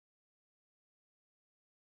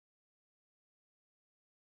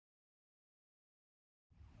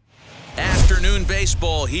doing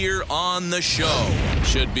baseball here on the show.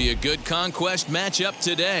 Should be a good conquest matchup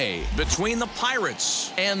today between the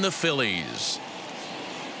Pirates and the Phillies.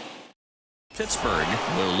 Pittsburgh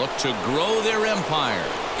will look to grow their empire.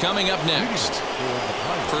 Coming up next.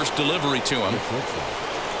 First delivery to him.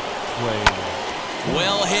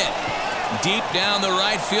 Well hit. Deep down the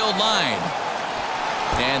right field line.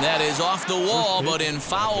 And that is off the wall, but in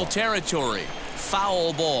foul territory.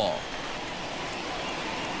 Foul ball.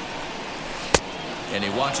 And he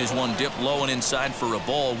watches one dip low and inside for a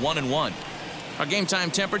ball, 1-1. Our game time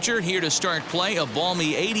temperature here to start play, a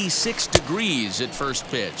balmy 86 degrees at first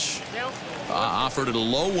pitch. Offered it a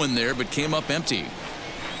low one there, but came up empty.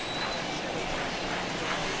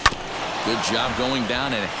 Good job going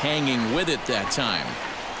down and hanging with it that time.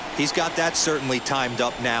 He's got that certainly timed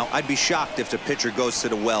up now. I'd be shocked if the pitcher goes to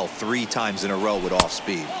the well 3 times in a row with off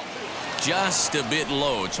speed. Just a bit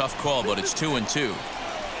low. Tough call, but it's 2-2.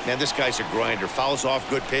 Man, this guy's a grinder. Fouls off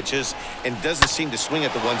good pitches and doesn't seem to swing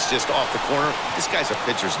at the ones just off the corner. This guy's a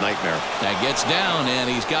pitcher's nightmare. That gets down, and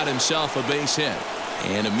he's got himself a base hit.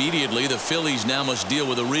 And immediately the Phillies now must deal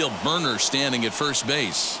with a real burner standing at first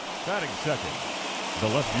base. Batting second, the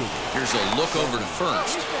left fielder. Here's a look over to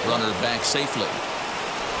first. Runner back safely.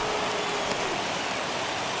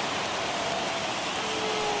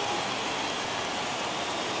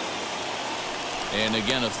 And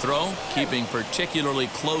again a throw, keeping particularly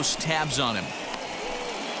close tabs on him.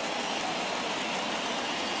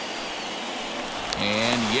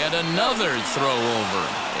 And yet another throw over.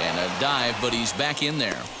 And a dive, but he's back in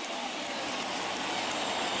there.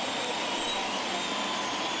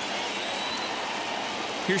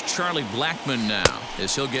 Here's Charlie Blackmon now,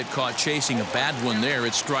 as he'll get caught chasing a bad one there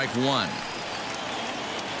at strike 1.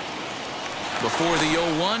 Before the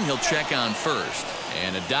 0-1, he'll check on first.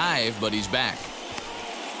 And a dive, but he's back.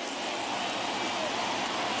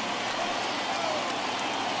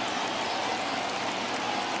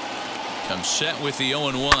 Comes set with the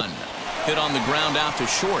 0-1. Hit on the ground out to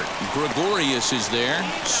short. Gregorius is there.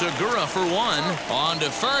 Segura for 1. On to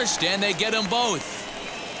first, and they get them both.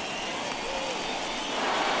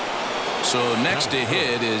 So next to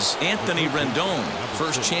hit is Anthony Rendon.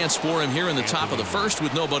 First chance for him here in the top of the first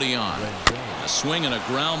with nobody on. A swing and a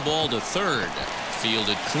ground ball to third.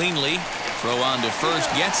 Fielded cleanly. Throw on to first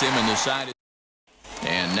gets him, and the side is.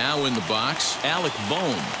 And now in the box, Alec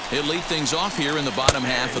Bohm. He'll lead things off here in the bottom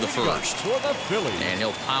half of the first. And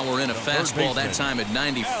he'll power in a fastball that time at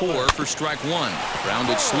 94 for strike 1.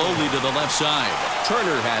 Grounded slowly to the left side.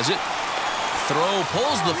 Turner has it. Throw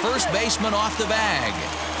pulls the first baseman off the bag.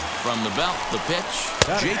 From the belt, the pitch.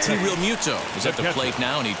 JT Realmuto is at the plate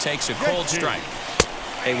now, and he takes a cold strike.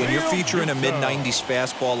 Hey, when you're featuring a mid-90s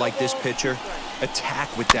fastball like this pitcher,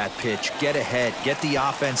 attack with that pitch. Get ahead. Get the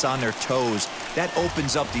offense on their toes. That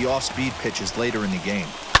opens up the off-speed pitches later in the game.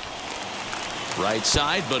 Right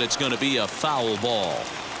side, but it's going to be a foul ball.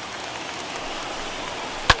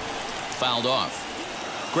 Fouled off.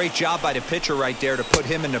 Great job by the pitcher right there to put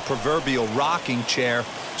him in the proverbial rocking chair.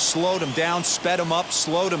 Slowed him down, sped him up,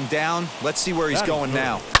 slowed him down. Let's see where he's going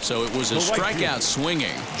now. So it was a strikeout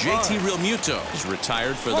swinging. JT Realmuto is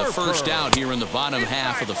retired for the first out here in the bottom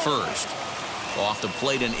half of the first. Off the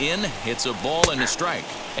plate and in, hits a ball and a strike.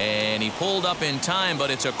 And he pulled up in time, but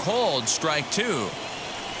it's a called strike 2.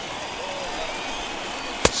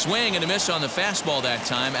 Swing and a miss on the fastball that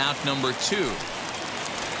time, out number 2.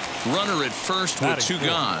 Runner at first with 2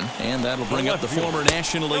 gone, and that'll bring up the former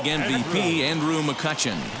National League MVP, Andrew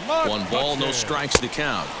McCutchen. 1 ball, no strikes to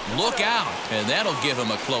count. Look out, and that'll give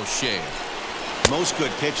him a close shave. Most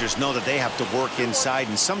good pitchers know that they have to work inside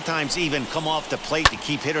and sometimes even come off the plate to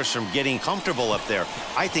keep hitters from getting comfortable up there.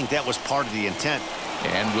 I think that was part of the intent.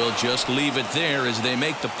 And we'll just leave it there as they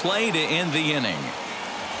make the play to end the inning.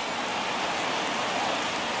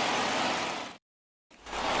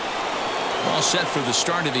 All set for the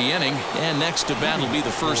start of the inning, and next to bat will be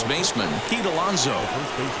the first baseman, Pete Alonso.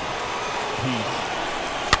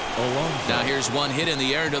 Now here's one hit in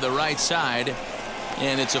the air to the right side,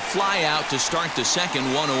 and it's a fly out to start the second,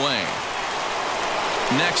 1 away.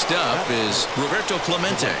 Next up is Roberto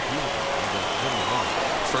Clemente.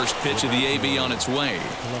 First pitch of the AB on its way.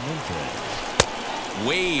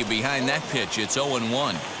 Way behind that pitch, it's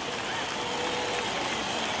 0-1.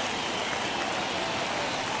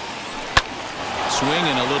 Swing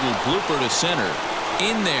and a little blooper to center.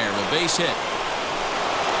 In there, a base hit.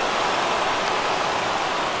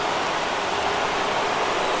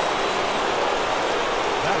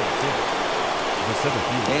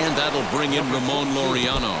 And that'll bring in Ramon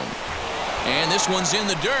Laureano. And this one's in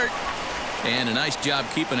the dirt. And a nice job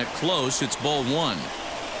keeping it close. It's ball 1.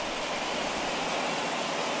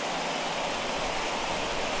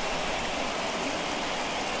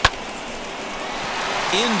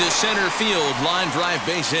 Into center field, line drive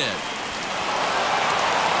base hit.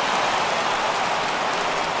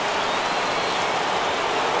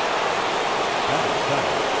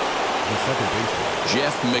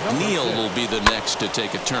 Jeff McNeil will be the next to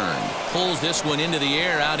take a turn. Pulls this one into the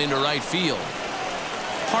air out into right field.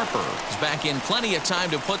 Harper is back in plenty of time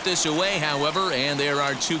to put this away, however, and there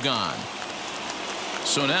are two gone.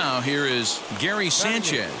 So now here is Gary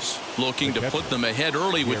Sanchez looking to put them ahead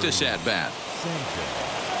early with this at-bat.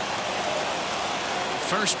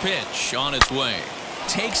 First pitch on its way.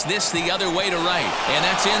 Takes this the other way to right, and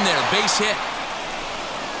that's in there. Base hit.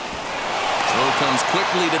 Throw comes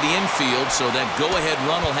quickly to the infield, so that go-ahead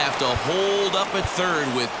run will have to hold up at third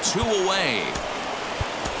with two away.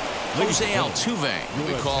 Jose Altuve will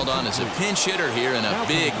be called on as a pinch hitter here in a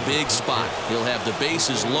big, big spot. He'll have the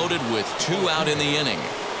bases loaded with two out in the inning.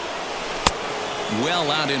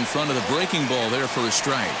 Well out in front of the breaking ball there for a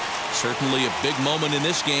strike. Certainly a big moment in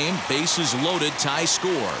this game. Bases loaded, tie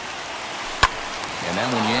score. And that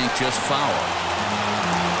one yanked just foul.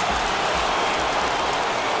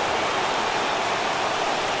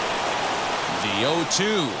 The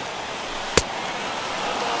 0-2.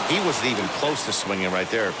 He wasn't even close to swinging right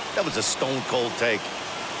there. That was a stone-cold take.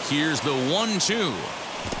 Here's the 1-2.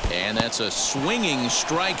 And that's a swinging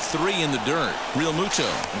strike three in the dirt. Real Muto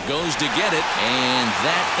goes to get it, and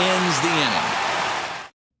that ends the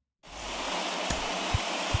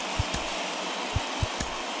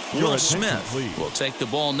inning. Will Smith will take the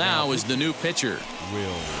ball now as the new pitcher.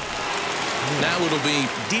 Now it'll be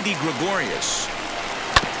Didi Gregorius.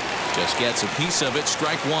 Just gets a piece of it.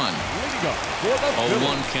 Strike one.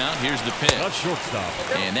 0-1 count. Here's the pitch.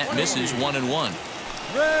 And that misses 1-1.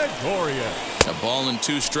 A ball and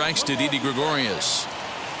two strikes to Didi Gregorius.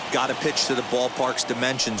 Got to pitch to the ballpark's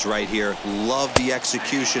dimensions right here. Love the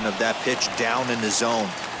execution of that pitch down in the zone.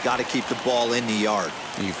 Got to keep the ball in the yard.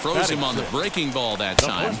 He froze him on the breaking ball that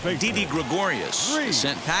time. Didi Gregorius is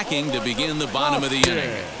sent packing to begin the bottom of the inning.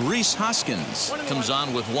 Rhys Hoskins comes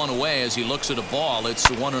on with one away as he looks at a ball. It's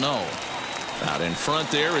 1-0. Out in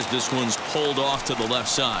front there as this one's pulled off to the left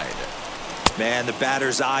side. Man, the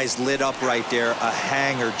batter's eyes lit up right there. A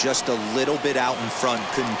hanger just a little bit out in front.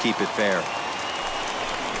 Couldn't keep it fair.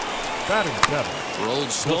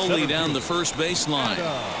 Rolled slowly down the first baseline.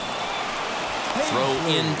 Throw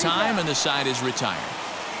in time, and the side is retired.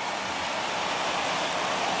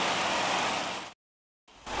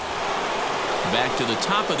 Back to the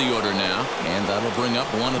top of the order now, and that'll bring up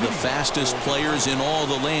one of the fastest players in all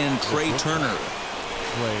the land, Trey Turner.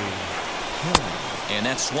 And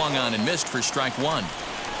that swung on and missed for strike one.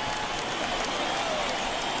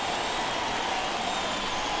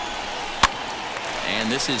 And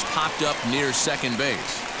this is popped up near second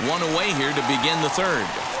base. One away here to begin the third.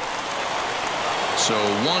 So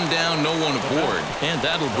one down, no one aboard. And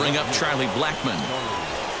that'll bring up Charlie Blackmon.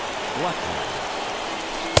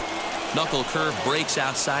 Knuckle curve breaks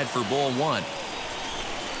outside for ball one.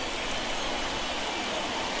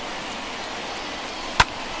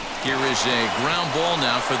 Here is a ground ball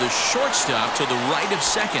now for the shortstop to the right of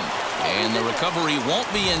second. And the recovery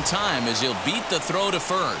won't be in time as he'll beat the throw to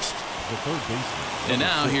first. And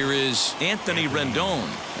now here is Anthony Rendon.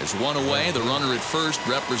 There's one away. The runner at first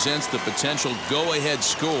represents the potential go-ahead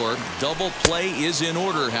score. Double play is in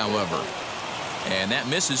order, however. And that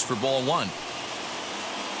misses for ball one.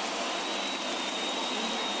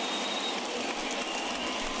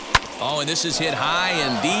 Oh, and this is hit high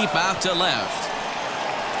and deep out to left.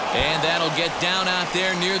 And that'll get down out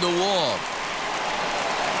there near the wall.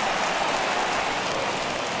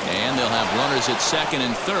 And they'll have runners at second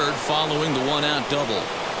and third following the one-out double.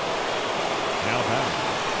 Now batting,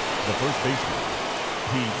 the first baseman,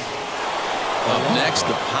 Pete. Up next,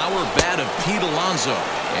 the power bat of Pete Alonso.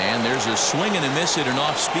 And there's a swing and a miss at an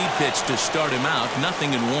off-speed pitch to start him out.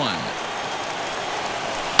 0-1.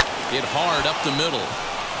 Hit hard up the middle.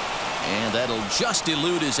 And that'll just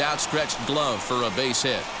elude his outstretched glove for a base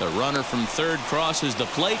hit. The runner from third crosses the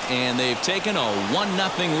plate, and they've taken a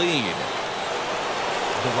 1-0 lead.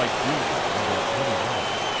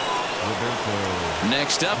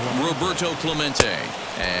 Next up, Roberto Clemente.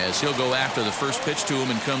 As he'll go after the first pitch to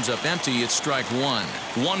him and comes up empty, it's strike one.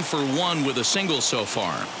 1 for 1 with a single so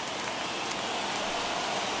far.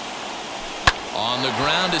 On the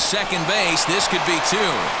ground to second base. This could be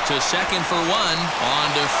two. To second for one.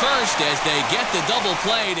 On to first as they get the double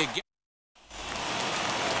play to get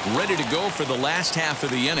ready to go for the last half of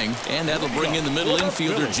the inning. And that'll bring in the middle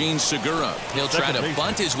infielder, Gene Segura. He'll try to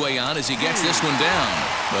bunt his way on as he gets this one down.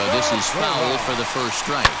 But this is foul for the first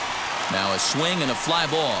strike. Now a swing and a fly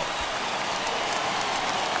ball.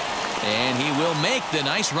 And he will make the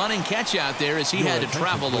nice running catch out there as he had to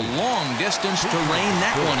travel a long distance to rein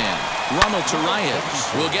that one in. Ronald Tarayan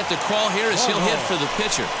will get the call here as he'll hit for the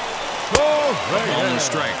pitcher. Ball and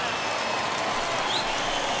strike.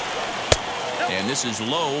 And this is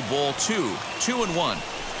low, ball 2. 2-1.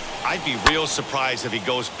 I'd be real surprised if he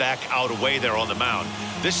goes back out away there on the mound.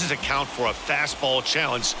 This is a count for a fastball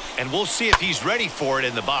challenge, and we'll see if he's ready for it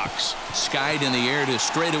in the box. Skied in the air to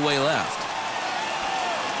straightaway left.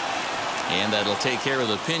 And that'll take care of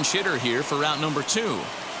the pinch hitter here for out number 2.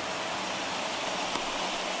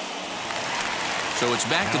 So it's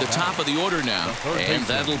back to the top of the order now, and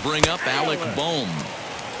that'll bring up Alec Bohm.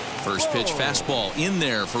 First pitch fastball in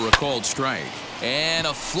there for a called strike. And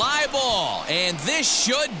a fly ball, and this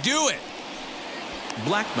should do it.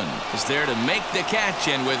 Blackman is there to make the catch,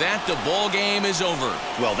 and with that, the ball game is over.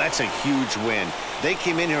 Well, that's a huge win. They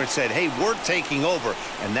came in here and said, hey, we're taking over,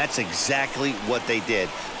 and that's exactly what they did.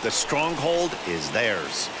 The stronghold is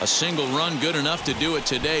theirs. A single run good enough to do it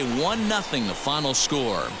today. 1-0 the final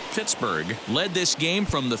score. Pittsburgh led this game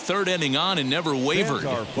from the third inning on and never wavered.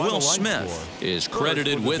 Will Smith is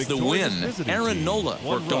credited with the win. Aaron Nola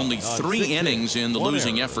worked only 3 innings in the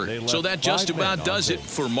losing effort. So that just about does it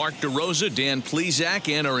for Mark DeRosa, Dan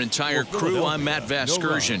Plesac, and our entire crew. I'm Matt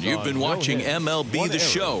Vasgersian. You've been watching MLB The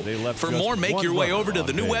Show. For more, make your way over to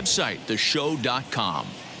the new website, theshow.com.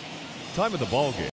 Time of the ball game.